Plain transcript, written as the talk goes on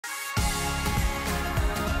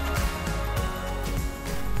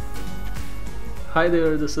Hi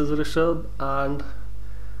there, this is Rishabh and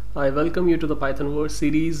I welcome you to the Pythonverse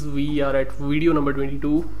series. We are at video number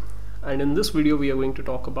 22 and in this video we are going to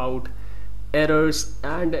talk about errors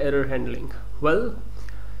and error handling. Well,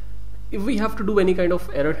 if we have to do any kind of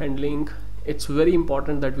error handling, it's very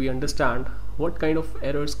important that we understand what kind of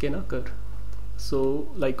errors can occur. So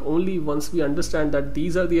like only once we understand that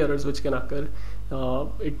these are the errors which can occur,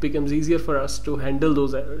 it becomes easier for us to handle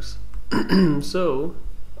those errors. So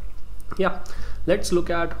yeah, let's look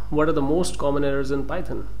at what are the most common errors in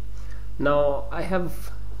Python. Now I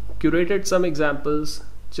have curated some examples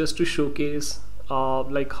just to showcase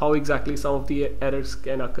like how exactly some of the errors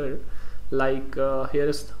can occur. Like here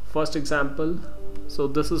is first example. So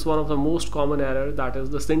this is one of the most common error, that is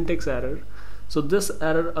the syntax error. So this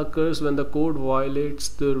error occurs when the code violates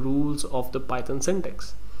the rules of the Python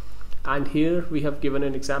syntax, and here we have given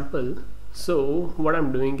an example. So what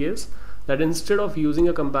I'm doing is that instead of using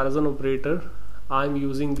a comparison operator, I'm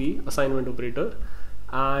using the assignment operator,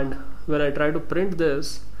 and when I try to print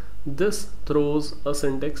this throws a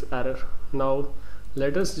syntax error. Now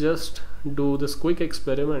let us just do this quick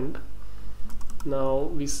experiment. Now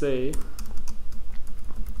we say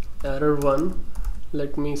error 1,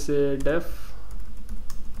 let me say def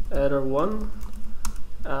error 1,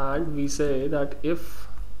 and we say that if,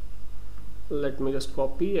 let me just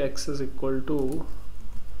copy, x is equal to,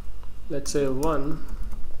 let's say 1,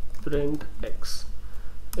 print x.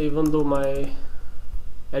 Even though my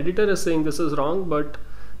editor is saying this is wrong, but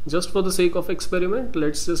just for the sake of experiment,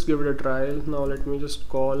 let's just give it a try. Now let me just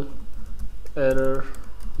call error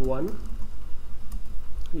 1.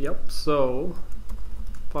 Yep, so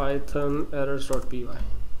python errors.py.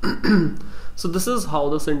 So this is how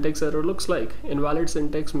the syntax error looks like. Invalid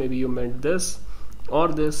syntax, maybe you meant this or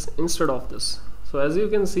this instead of this. So as you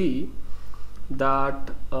can see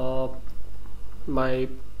that my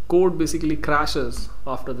code basically crashes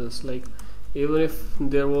after this. Like even if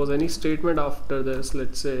there was any statement after this,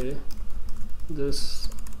 let's say this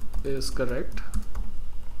is correct,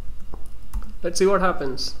 let's see what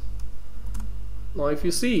happens. Now if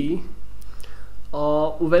you see,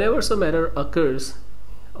 whenever some error occurs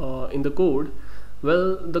in the code,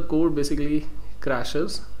 well, the code basically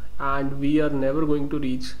crashes and we are never going to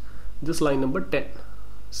reach this line number 10.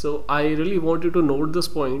 So I really want you to note this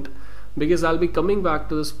point, because I'll be coming back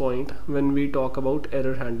to this point when we talk about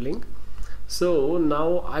error handling. So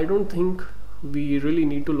now I don't think we really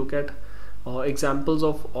need to look at examples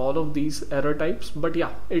of all of these error types, but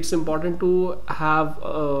yeah, it's important to have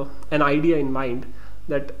an idea in mind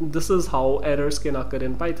that this is how errors can occur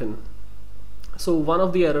in Python. So one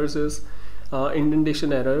of the errors is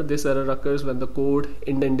indentation error. This error occurs when the code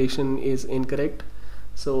indentation is incorrect.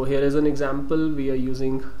 So here is an example. We are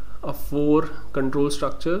using a for control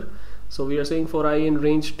structure. So we are saying for I in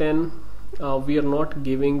range 10, we are not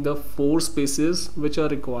giving the 4 spaces which are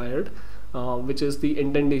required, which is the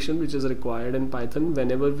indentation which is required in Python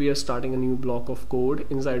whenever we are starting a new block of code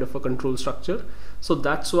inside of a control structure. So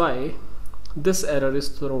that's why this error is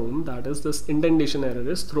thrown, that is this indentation error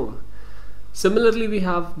is thrown. Similarly, we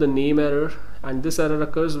have the name error, and this error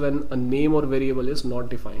occurs when a name or variable is not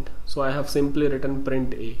defined. So I have simply written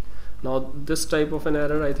print a. Now this type of an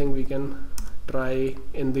error I think we can try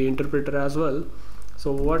in the interpreter as well.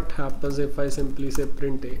 So what happens if I simply say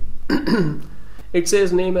print a? It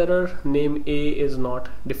says name error, name a is not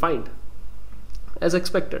defined as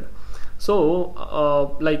expected.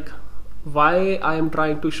 So like why I am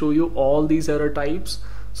trying to show you all these error types,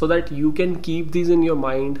 so that you can keep these in your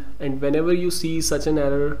mind, and whenever you see such an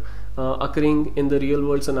error occurring in the real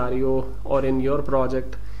world scenario or in your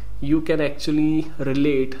project, you can actually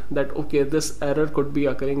relate that okay, this error could be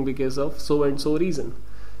occurring because of so and so reason.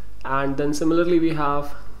 And then similarly we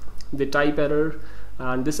have the type error,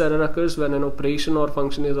 and this error occurs when an operation or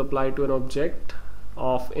function is applied to an object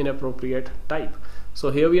of inappropriate type.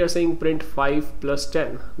 So here we are saying print 5 plus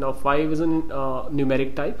 10. Now 5 is a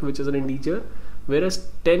numeric type, which is an integer, whereas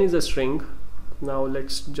 10 is a string. Now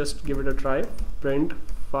let's just give it a try. Print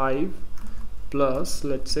 5 plus,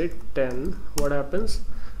 let's say 10. What happens?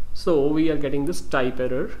 So we are getting this type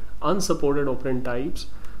error, unsupported operand types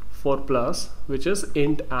for plus, which is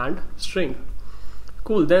int and string.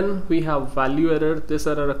 Cool. Then we have value error. This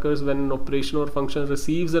error occurs when an operation or function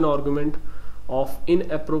receives an argument of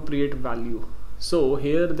inappropriate value. So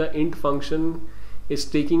here the int function is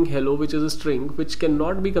taking hello, which is a string which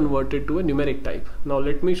cannot be converted to a numeric type. Now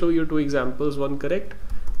let me show you 2 examples, one correct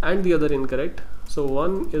and the other incorrect. So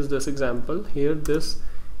one is this example. Here this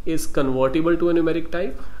is convertible to a numeric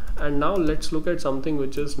type, and now let's look at something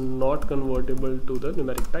which is not convertible to the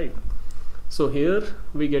numeric type. So here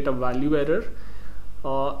we get a value error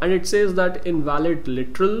and it says that invalid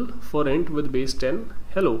literal for int with base 10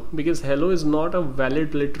 hello, because hello is not a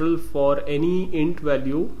valid literal for any int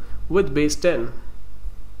value with base 10.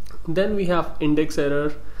 Then we have index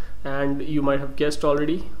error, and you might have guessed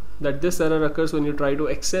already that this error occurs when you try to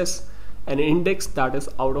access an index that is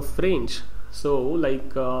out of range. So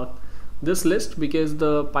like this list, because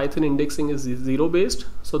the Python indexing is 0 based,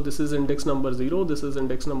 so this is index number 0, this is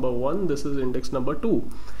index number 1, this is index number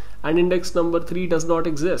 2, and index number 3 does not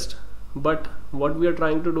exist. But what we are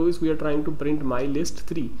trying to do is we are trying to print my list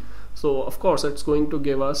 3, so of course it's going to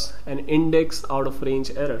give us an index out of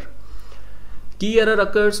range error. Key error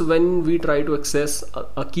occurs when we try to access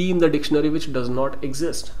a key in the dictionary which does not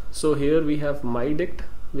exist. So here we have mydict,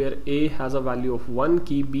 where A has a value of 1,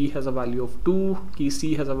 key B has a value of 2, key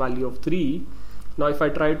C has a value of 3. Now if I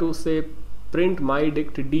try to say print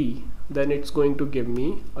mydict D, then it's going to give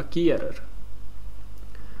me a key error.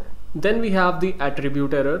 Then we have the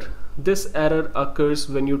attribute error. This error occurs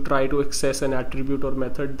when you try to access an attribute or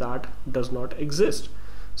method that does not exist.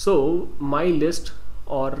 So my list,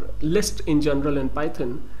 or list in general in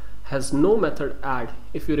Python, has no method add.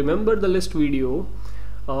 If you remember the list video,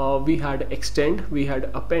 we had extend, we had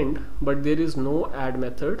append, but there is no add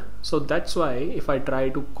method. So that's why if I try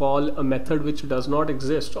to call a method which does not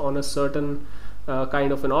exist on a certain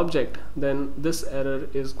kind of an object, then this error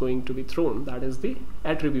is going to be thrown. That is the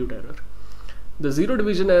attribute error. The zero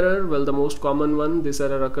division error, well, the most common one, this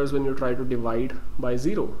error occurs when you try to divide by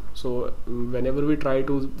 0. So whenever we try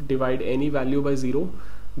to divide any value by 0,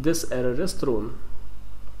 this error is thrown.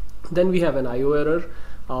 Then we have an IO error.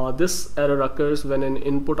 This error occurs when an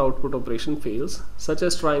input-output operation fails, such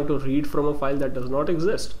as trying to read from a file that does not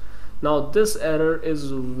exist. Now this error is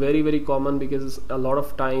very common, because a lot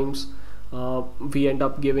of times we end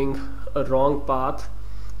up giving a wrong path,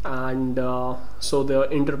 and so the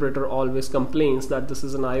interpreter always complains that this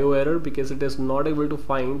is an IO error because it is not able to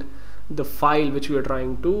find the file which we are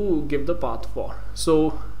trying to give the path for.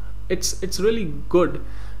 So it's really good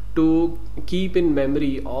to keep in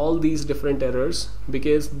memory all these different errors,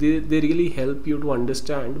 because they really help you to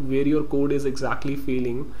understand where your code is exactly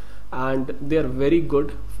failing, and they are very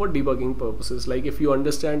good for debugging purposes. Like if you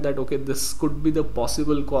understand that okay, this could be the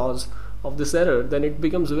possible cause of this error, then it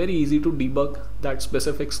becomes very easy to debug that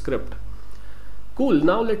specific script. Cool.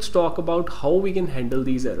 Now let's talk about how we can handle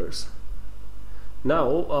these errors. Now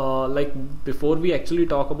like before we actually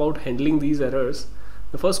talk about handling these errors,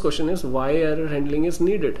 the first question is why error handling is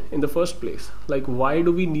needed in the first place. Like why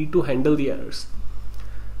do we need to handle the errors?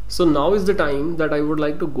 So now is the time that I would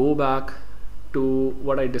like to go back to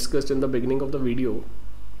what I discussed in the beginning of the video.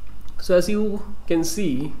 So as you can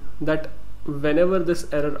see that whenever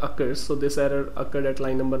this error occurs, so this error occurred at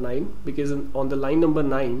line number 9, because on the line number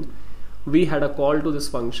 9 we had a call to this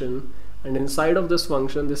function, and inside of this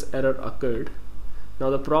function this error occurred. Now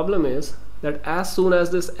the problem is that as soon as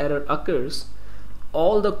this error occurs,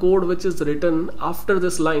 all the code which is written after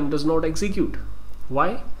this line does not execute.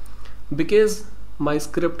 Why? Because my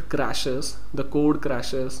script crashes, the code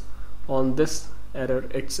crashes on this error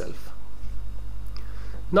itself.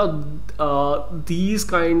 Now these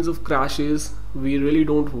kinds of crashes we really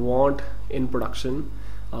don't want in production.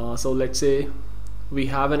 So let's say we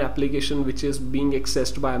have an application which is being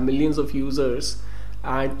accessed by millions of users,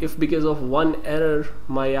 and if because of one error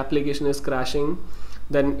my application is crashing,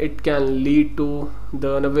 then it can lead to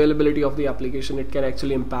the unavailability of the application. It can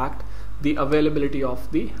actually impact the availability of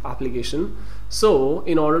the application. So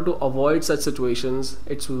in order to avoid such situations,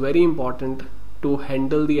 it's very important to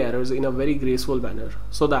handle the errors in a very graceful manner,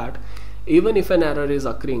 so that even if an error is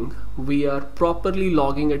occurring, we are properly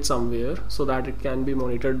logging it somewhere so that it can be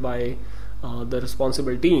monitored by the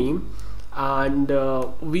responsible team, and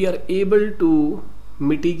we are able to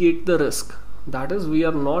mitigate the risk. That is, we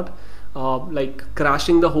are not like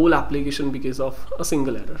crashing the whole application because of a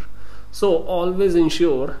single error. So always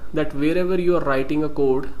ensure that wherever you are writing a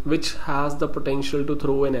code which has the potential to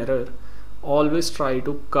throw an error, always try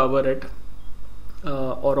to cover it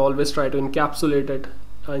or always try to encapsulate it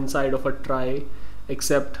inside of a try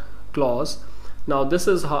except clause. Now this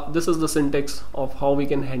is the syntax of how we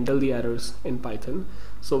can handle the errors in Python.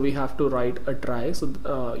 So we have to write a try.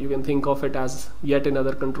 So you can think of it as yet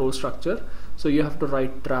another control structure. So you have to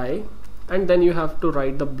write try, and then you have to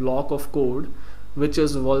write the block of code which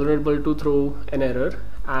is vulnerable to throw an error,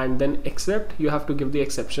 and then except, you have to give the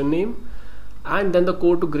exception name, and then the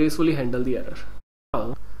code to gracefully handle the error.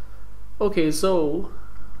 Now, okay, so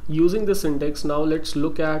using the syntax, now let's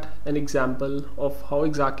look at an example of how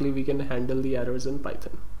exactly we can handle the errors in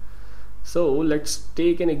Python. So let's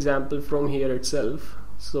take an example from here itself.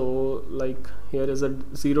 So like here is a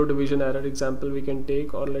zero division error example we can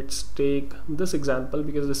take, or let's take this example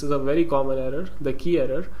because this is a very common error, the key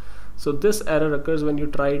error. So this error occurs when you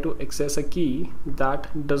try to access a key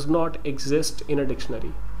that does not exist in a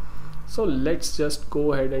dictionary. So let's just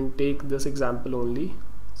go ahead and take this example only.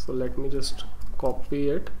 So let me just copy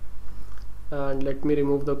it and let me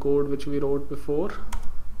remove the code which we wrote before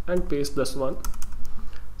and paste this one.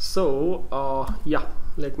 So yeah,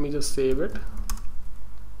 let me just save it.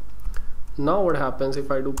 Now what happens if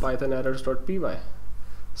I do python errors.py?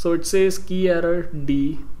 So it says key error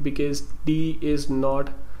D because D is not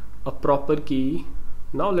a proper key.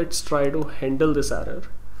 Now let's try to handle this error.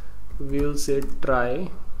 We'll say try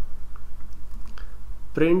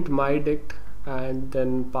print my dict and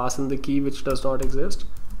then pass in the key which does not exist,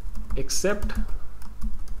 except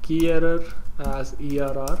key error as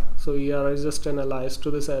ERR. So ERR is just an alias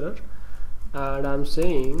to this error, and I'm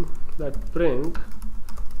saying that print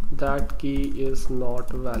that key is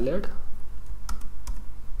not valid.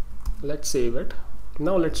 Let's save it.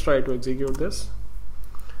 Now let's try to execute this.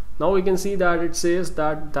 Now we can see that it says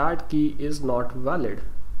that that key is not valid.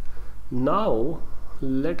 Now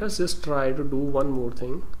let us just try to do one more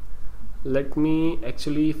thing. Let me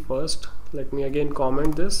again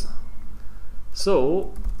comment this.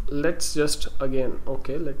 So let's just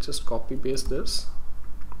let's just copy paste this.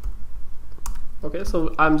 Okay,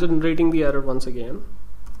 so I'm generating the error once again.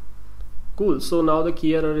 Cool. So now the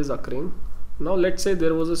key error is occurring. Now let's say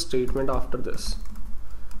there was a statement after this.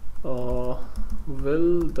 Will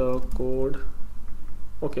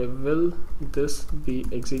this be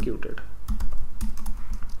executed?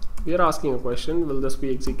 We are asking a question, will this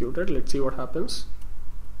be executed? Let's see what happens.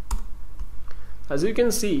 As you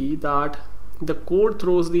can see that the code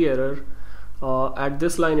throws the error at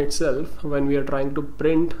this line itself when we are trying to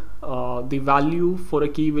print the value for a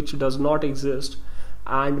key which does not exist,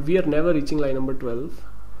 and we are never reaching line number 12,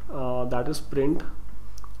 that is print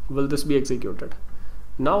will this be executed.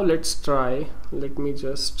 Now let's try, let me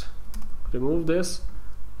just remove this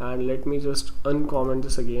and let me just uncomment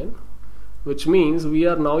this again, which means we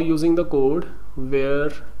are now using the code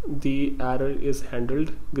where the error is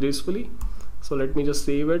handled gracefully. So let me just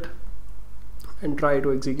save it and try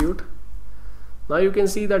to execute. Now you can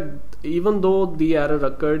see that even though the error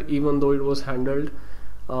occurred, even though it was handled,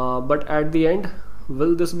 but at the end,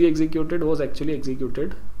 will this be executed was actually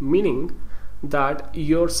executed, meaning that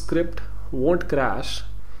your script won't crash.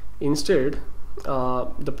 Instead,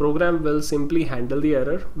 the program will simply handle the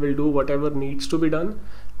error, will do whatever needs to be done,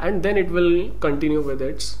 and then it will continue with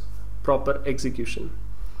its proper execution.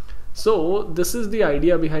 So this is the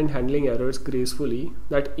idea behind handling errors gracefully,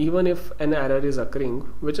 that even if an error is occurring,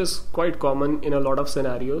 which is quite common in a lot of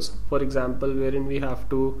scenarios, for example wherein we have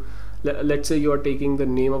to, let's say you are taking the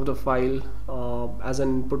name of the file as an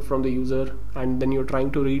input from the user, and then you're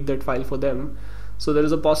trying to read that file for them. So there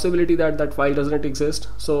is a possibility that that file doesn't exist,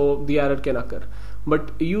 so the error can occur.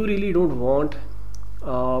 But you really don't want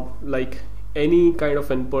like any kind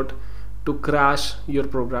of input to crash your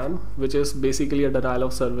program, which is basically a denial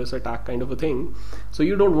of service attack kind of a thing. So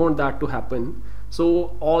you don't want that to happen.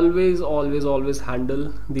 So always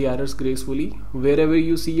handle the errors gracefully. Wherever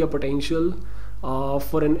you see a potential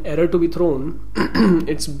for an error to be thrown,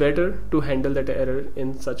 it's better to handle that error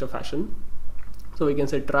in such a fashion. So we can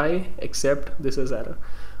say try except this is error.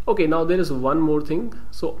 Okay, now there is one more thing.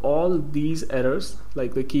 So all these errors,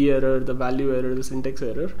 like the key error, the value error, the syntax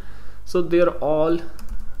error, so they are all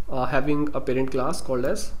having a parent class called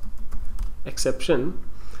as exception.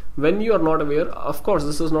 When you are not aware, of course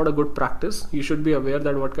this is not a good practice, you should be aware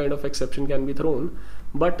that what kind of exception can be thrown.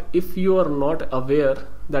 But if you are not aware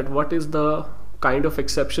that what is the kind of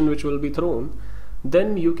exception which will be thrown,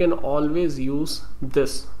 then you can always use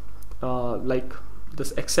this like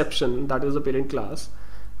this exception, that is the parent class,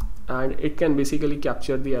 and it can basically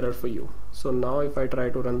capture the error for you. So now if I try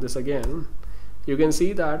to run this again, you can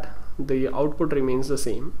see that the output remains the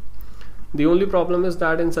same. The only problem is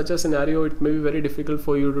that in such a scenario it may be very difficult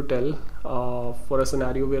for you to tell for a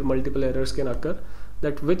scenario where multiple errors can occur,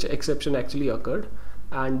 that which exception actually occurred,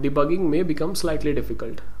 and debugging may become slightly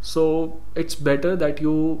difficult. So it's better that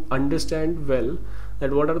you understand well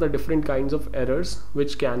that what are the different kinds of errors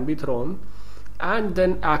which can be thrown, and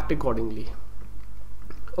then act accordingly.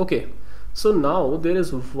 Okay, so now there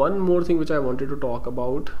is one more thing which I wanted to talk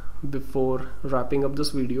about before wrapping up this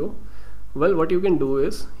video. Well, what you can do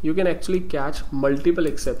is you can actually catch multiple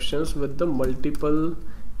exceptions with the multiple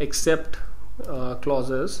except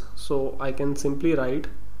clauses. So I can simply write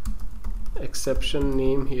exception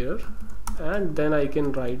name here, and then I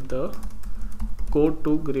can write the code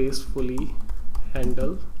to gracefully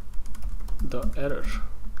handle the error.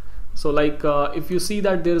 So like if you see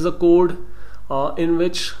that there is a code in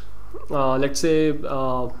which let's say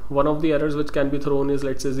one of the errors which can be thrown is,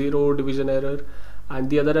 let's say, 0 division error, and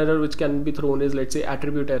the other error which can be thrown is, let's say,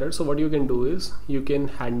 attribute error. So what you can do is you can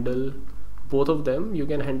handle both of them. You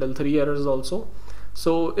can handle 3 errors also.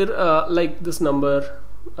 So it like this number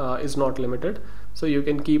is not limited, so you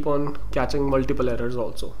can keep on catching multiple errors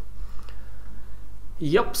also.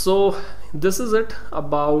 Yep, so this is it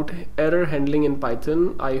about error handling in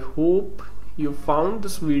Python. I hope you found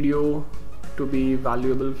this video to be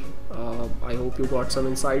valuable. I hope you got some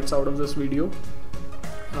insights out of this video,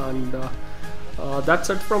 and that's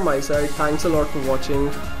it from my side. Thanks a lot for watching.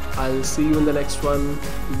 I'll see you in the next one.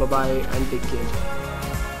 Bye bye and take care.